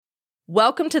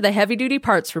Welcome to the Heavy Duty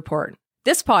Parts Report.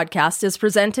 This podcast is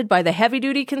presented by the Heavy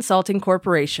Duty Consulting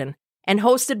Corporation and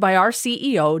hosted by our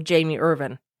CEO, Jamie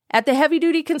Irvin. At the Heavy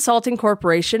Duty Consulting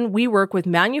Corporation, we work with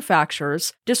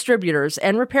manufacturers, distributors,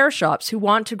 and repair shops who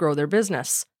want to grow their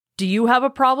business. Do you have a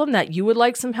problem that you would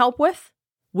like some help with?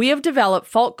 We have developed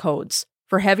fault codes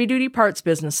for heavy-duty parts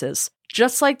businesses,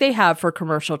 just like they have for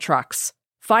commercial trucks.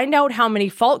 Find out how many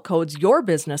fault codes your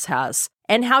business has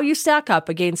and how you stack up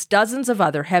against dozens of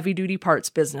other heavy-duty parts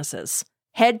businesses.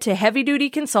 Head to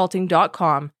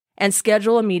heavydutyconsulting.com and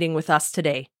schedule a meeting with us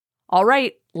today. All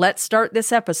right, let's start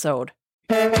this episode.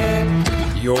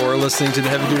 You're listening to the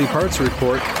Heavy Duty Parts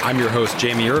Report. I'm your host,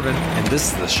 Jamie Irvin, and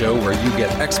this is the show where you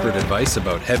get expert advice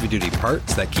about heavy-duty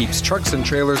parts that keeps trucks and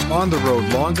trailers on the road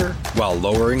longer while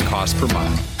lowering cost per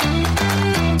mile.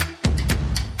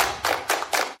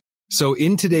 So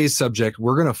in today's subject,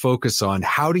 we're going to focus on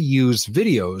how to use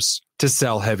videos to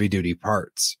sell heavy-duty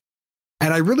parts.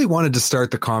 And I really wanted to start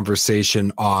the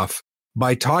conversation off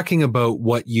by talking about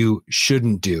what you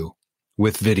shouldn't do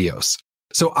with videos.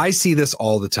 So I see this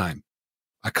all the time.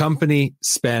 A company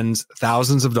spends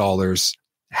thousands of dollars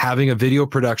having a video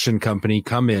production company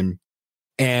come in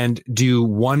and do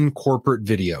one corporate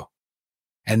video.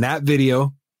 And that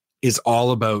video is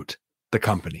all about the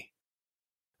company,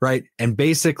 right? And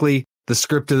basically the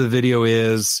script of the video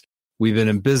is, we've been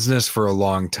in business for a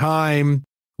long time.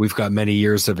 We've got many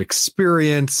years of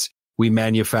experience. We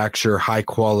manufacture high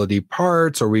quality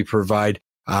parts, or we provide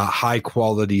high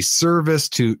quality service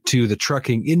to the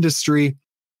trucking industry.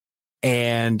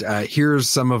 And here's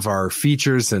some of our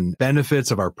features and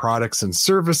benefits of our products and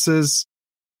services.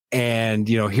 And,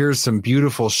 here's some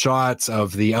beautiful shots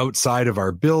of the outside of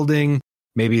our building,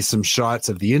 maybe some shots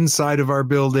of the inside of our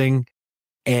building.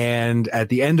 And at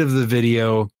the end of the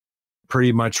video,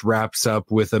 pretty much wraps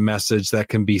up with a message that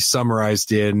can be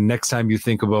summarized in, next time you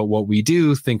think about what we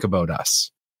do, think about us.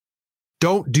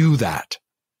 Don't do that.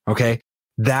 Okay.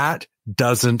 That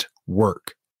doesn't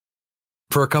work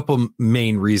for a couple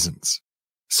main reasons.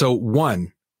 So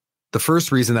one, the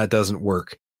first reason that doesn't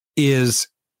work is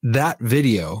that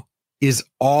video is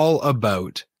all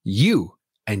about you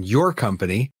and your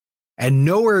company, and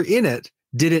nowhere in it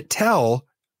did it tell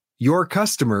your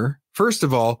customer, first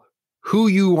of all, who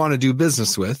you want to do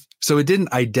business with. So it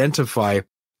didn't identify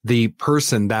the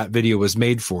person that video was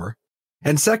made for.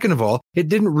 And second of all, it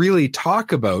didn't really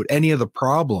talk about any of the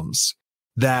problems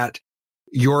that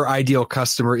your ideal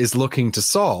customer is looking to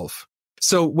solve.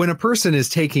 So when a person is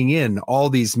taking in all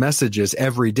these messages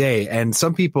every day, and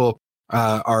some people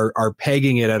are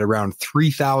pegging it at around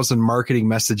 3,000 marketing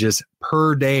messages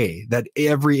per day that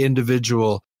every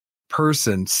individual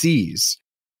person sees,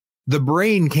 the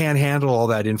brain can't handle all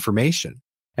that information.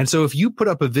 And so if you put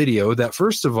up a video that,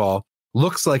 first of all,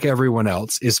 looks like everyone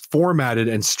else, is formatted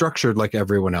and structured like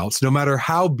everyone else, no matter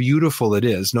how beautiful it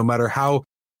is, no matter how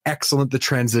excellent the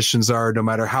transitions are, no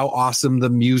matter how awesome the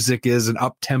music is and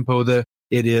up-tempo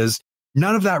it is,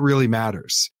 none of that really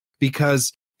matters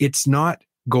because it's not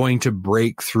going to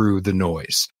break through the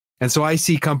noise. And so I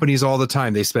see companies all the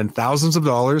time, they spend thousands of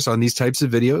dollars on these types of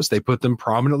videos, they put them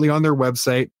prominently on their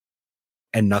website,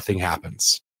 and nothing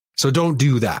happens. So don't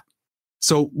do that.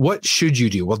 So what should you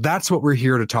do? Well, that's what we're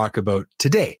here to talk about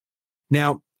today.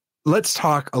 Now, let's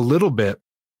talk a little bit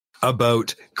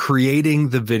about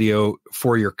creating the video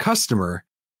for your customer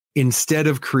instead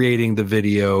of creating the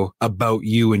video about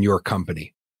you and your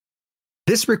company.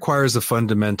 This requires a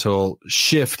fundamental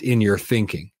shift in your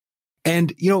thinking.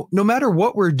 And, no matter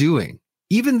what we're doing,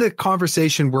 even the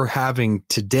conversation we're having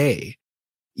today,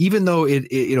 even though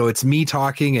it's me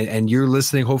talking and you're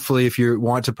listening, hopefully if you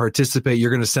want to participate,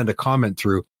 you're going to send a comment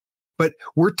through, but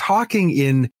we're talking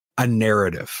in a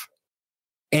narrative.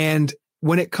 And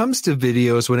when it comes to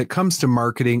videos, when it comes to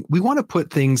marketing, we want to put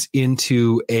things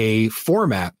into a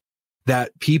format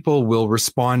that people will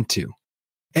respond to.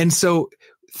 And so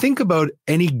think about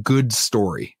any good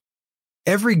story.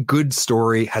 Every good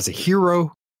story has a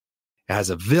hero, it has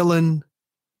a villain,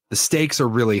 the stakes are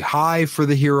really high for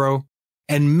the hero,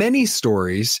 and many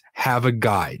stories have a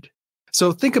guide.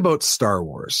 So think about Star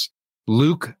Wars.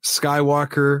 Luke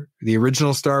Skywalker, the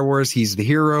original Star Wars, he's the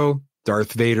hero,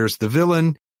 Darth Vader's the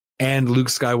villain, and Luke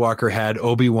Skywalker had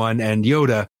Obi-Wan and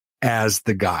Yoda as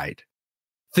the guide.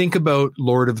 Think about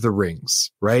Lord of the Rings,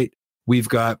 right? We've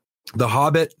got the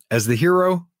Hobbit as the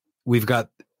hero. We've got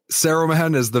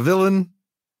Saruman as the villain,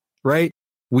 right?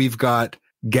 We've got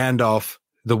Gandalf,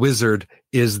 the wizard,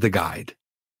 is the guide.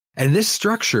 And this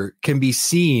structure can be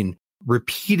seen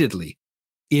repeatedly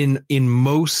in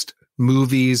most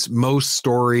movies, most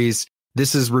stories.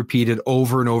 This is repeated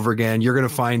over and over again. You're going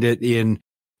to find it in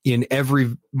in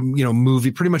every,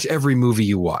 movie, pretty much every movie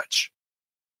you watch.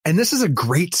 And this is a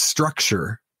great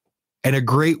structure and a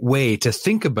great way to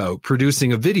think about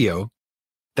producing a video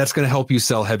that's going to help you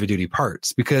sell heavy duty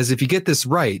parts. Because if you get this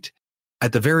right,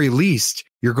 at the very least,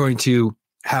 you're going to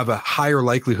have a higher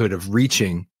likelihood of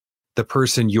reaching the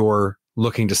person you're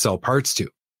looking to sell parts to.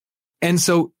 And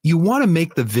so you want to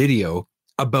make the video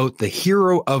about the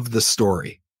hero of the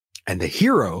story. And the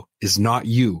hero is not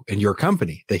you and your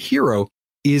company. The hero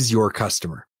is your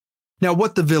customer. Now,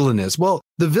 what the villain is? Well,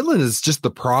 the villain is just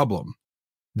the problem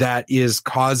that is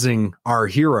causing our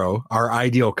hero, our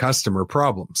ideal customer,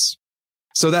 problems.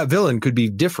 So that villain could be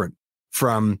different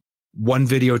from one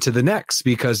video to the next,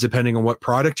 because depending on what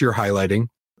product you're highlighting,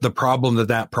 the problem that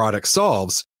that product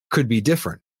solves could be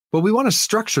different. But we want to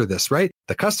structure this, right?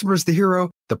 The customer's the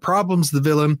hero, the problem's the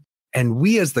villain, and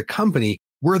we as the company,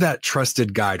 we're that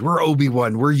trusted guide. We're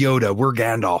Obi-Wan, we're Yoda, we're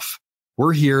Gandalf.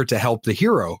 We're here to help the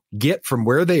hero get from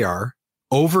where they are,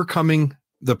 overcoming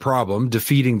the problem,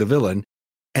 defeating the villain,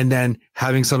 and then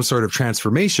having some sort of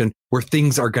transformation where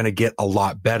things are going to get a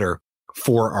lot better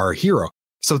for our hero.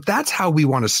 So that's how we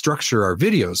want to structure our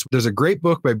videos. There's a great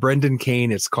book by Brendan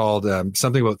Kane. It's called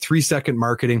something about 3-second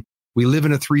marketing. We live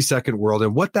in a 3-second world.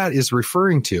 And what that is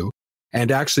referring to,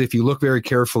 and actually, if you look very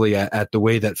carefully at the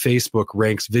way that Facebook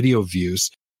ranks video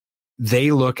views,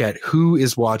 they look at who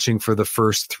is watching for the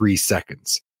first 3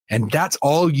 seconds. And that's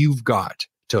all you've got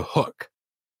to hook.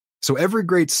 So every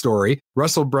great story,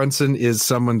 Russell Brunson is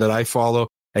someone that I follow,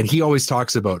 and he always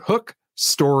talks about hook,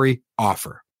 story,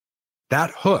 offer.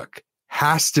 That hook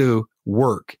has to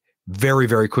work very,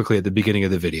 very quickly at the beginning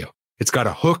of the video. It's got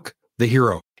to hook the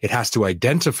hero. It has to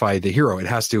identify the hero. It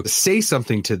has to say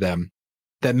something to them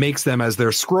that makes them, as they're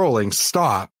scrolling,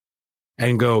 stop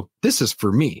and go, this is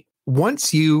for me.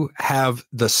 Once you have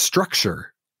the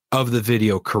structure of the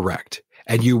video correct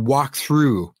and you walk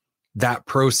through that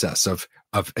process of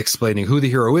explaining who the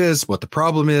hero is, what the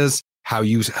problem is, how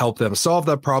you help them solve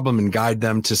that problem and guide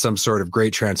them to some sort of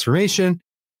great transformation,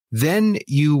 then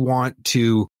you want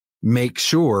to make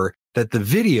sure that the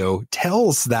video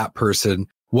tells that person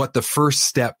what the first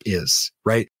step is,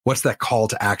 right? What's that call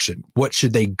to action? What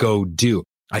should they go do?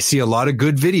 I see a lot of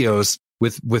good videos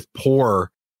with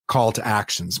poor call to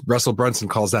actions. Russell Brunson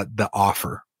calls that the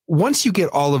offer. Once you get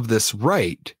all of this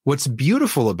right, what's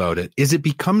beautiful about it is it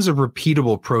becomes a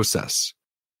repeatable process.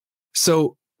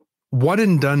 So one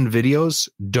and done videos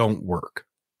don't work.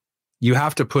 You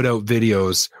have to put out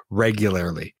videos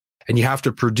regularly, and you have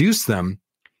to produce them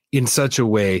in such a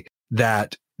way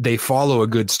that they follow a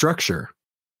good structure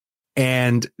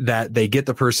and that they get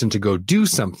the person to go do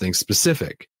something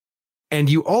specific. And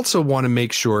you also want to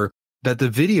make sure that the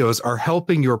videos are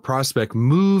helping your prospect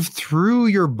move through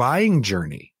your buying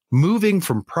journey, moving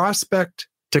from prospect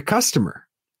to customer.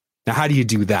 Now, how do you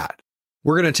do that?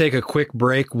 We're going to take a quick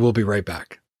break. We'll be right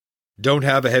back. Don't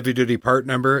have a heavy-duty part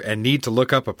number and need to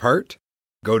look up a part?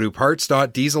 Go to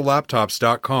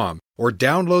parts.diesellaptops.com or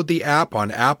download the app on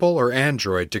Apple or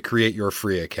Android to create your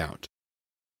free account.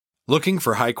 Looking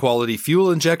for high-quality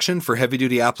fuel injection for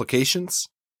heavy-duty applications?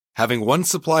 Having one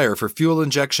supplier for fuel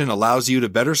injection allows you to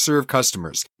better serve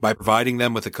customers by providing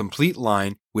them with a complete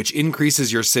line, which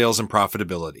increases your sales and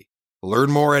profitability.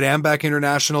 Learn more at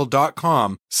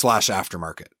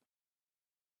ambackinternational.com/aftermarket.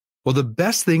 Well, the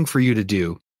best thing for you to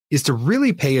do is to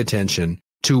really pay attention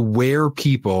to where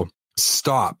people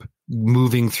stop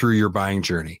moving through your buying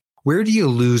journey. Where do you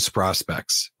lose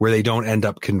prospects where they don't end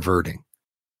up converting?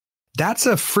 That's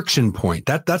a friction point.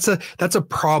 That's a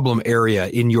problem area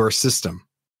in your system.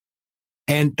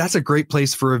 And that's a great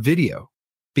place for a video,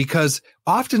 because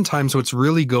oftentimes what's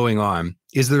really going on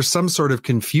is there's some sort of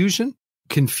confusion.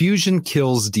 Confusion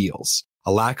kills deals.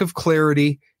 A lack of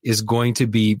clarity is going to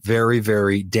be very,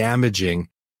 very damaging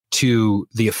to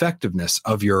the effectiveness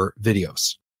of your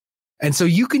videos. And so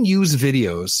you can use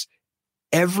videos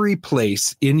every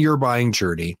place in your buying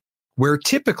journey where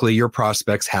typically your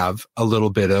prospects have a little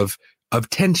bit of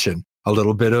tension, a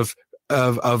little bit of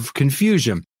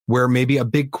confusion, where maybe a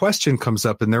big question comes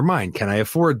up in their mind. Can I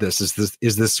afford this? Is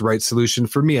this the right solution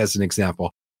for me, as an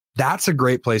example? That's a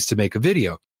great place to make a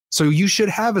video. So you should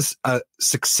have a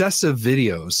successive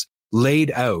videos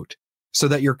laid out so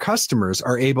that your customers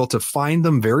are able to find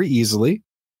them very easily.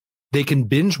 They can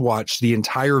binge watch the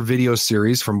entire video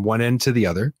series from one end to the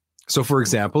other. So for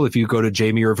example, if you go to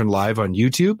Jamie Irvin Live on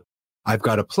YouTube, I've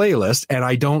got a playlist, and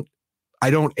I don't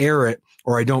air it,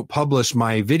 or I don't publish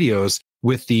my videos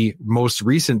with the most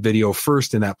recent video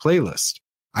first in that playlist.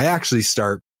 I actually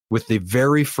start with the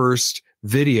very first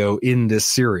video in this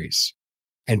series.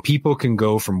 and people can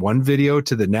go from one video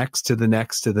to the next, to the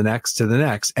next, to the next, to the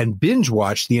next, and binge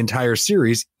watch the entire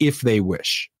series if they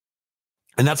wish.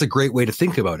 And that's a great way to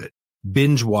think about it.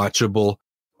 Binge watchable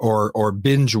or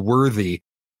binge worthy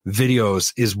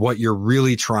videos is what you're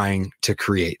really trying to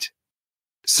create.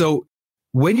 So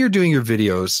when you're doing your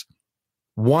videos,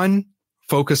 one,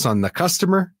 focus on the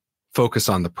customer, focus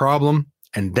on the problem,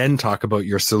 and then talk about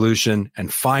your solution.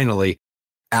 And finally,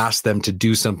 ask them to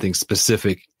do something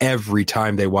specific every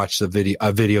time they watch a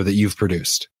video that you've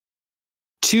produced.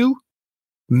 Two,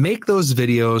 make those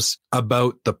videos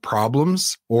about the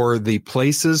problems or the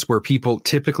places where people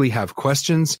typically have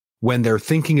questions when they're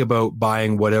thinking about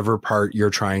buying whatever part you're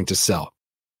trying to sell.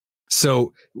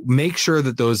 So make sure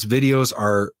that those videos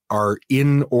are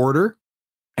in order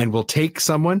and will take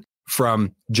someone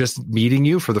from just meeting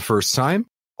you for the first time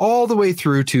all the way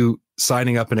through to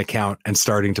signing up an account and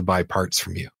starting to buy parts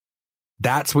from you.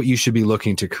 That's what you should be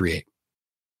looking to create.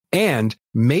 And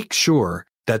make sure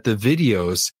that the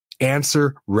videos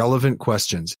answer relevant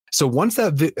questions. So once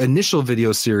that initial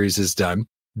video series is done,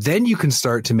 then you can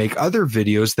start to make other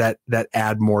videos that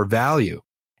add more value.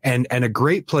 And a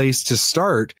great place to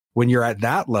start when you're at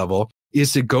that level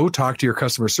is to go talk to your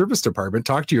customer service department,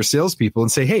 talk to your salespeople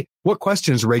and say, hey, what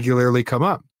questions regularly come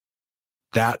up?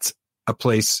 That's a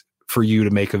place for you to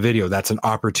make a video. That's an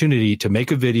opportunity to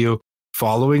make a video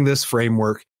following this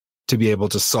framework to be able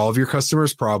to solve your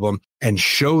customer's problem and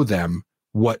show them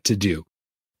what to do.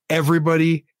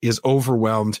 Everybody is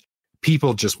overwhelmed.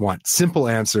 People just want simple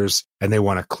answers and they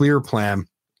want a clear plan.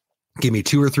 Give me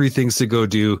 2 or 3 things to go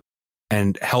do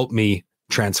and help me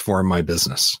transform my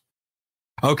business.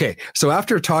 Okay, so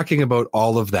after talking about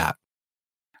all of that,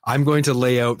 I'm going to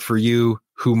lay out for you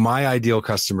who my ideal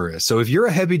customer is. So if you're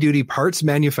a heavy-duty parts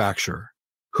manufacturer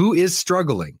who is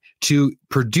struggling to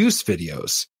produce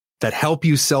videos that help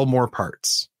you sell more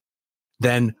parts,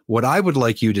 then what I would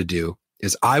like you to do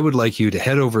is I would like you to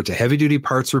head over to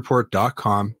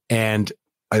heavydutypartsreport.com and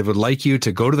I would like you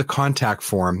to go to the contact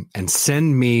form and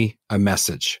send me a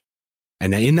message.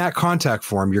 And in that contact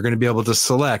form, you're going to be able to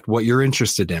select what you're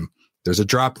interested in. There's a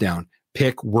drop down,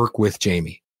 pick work with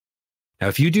Jamie. Now,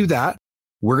 if you do that,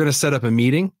 we're going to set up a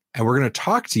meeting and we're going to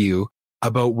talk to you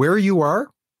about where you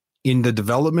are in the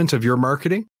development of your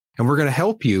marketing. And we're going to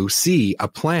help you see a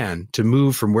plan to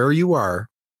move from where you are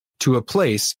to a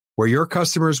place where your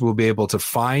customers will be able to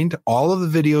find all of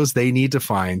the videos they need to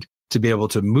find to be able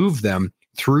to move them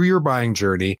through your buying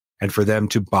journey and for them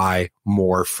to buy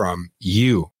more from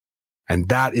you. And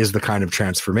that is the kind of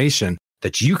transformation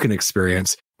that you can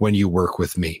experience when you work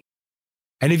with me.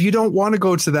 And if you don't want to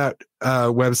go to that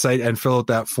website and fill out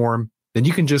that form, then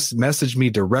you can just message me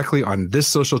directly on this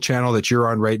social channel that you're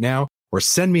on right now, or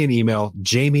send me an email,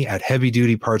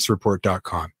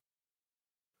 jamie@heavydutypartsreport.com.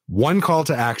 One call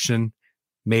to action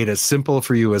made as simple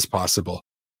for you as possible.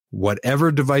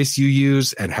 Whatever device you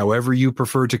use and however you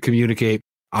prefer to communicate,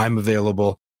 I'm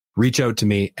available. Reach out to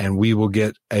me and we will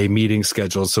get a meeting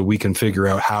scheduled so we can figure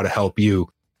out how to help you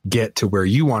get to where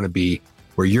you want to be,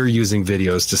 where you're using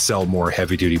videos to sell more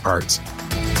heavy-duty parts.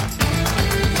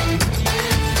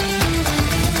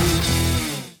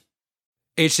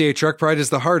 HDA Truck Pride is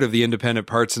the heart of the independent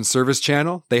parts and service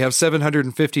channel. They have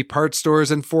 750 parts stores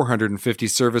and 450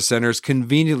 service centers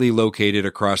conveniently located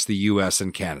across the US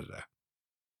and Canada.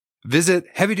 Visit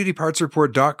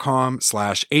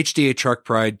heavydutypartsreport.com/HDA Truck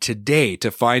Pride today to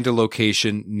find a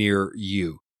location near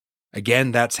you.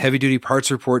 Again, that's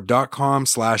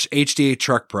heavydutypartsreport.com/HDA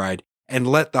Truck Pride and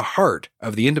let the heart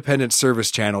of the independent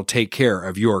service channel take care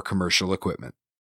of your commercial equipment.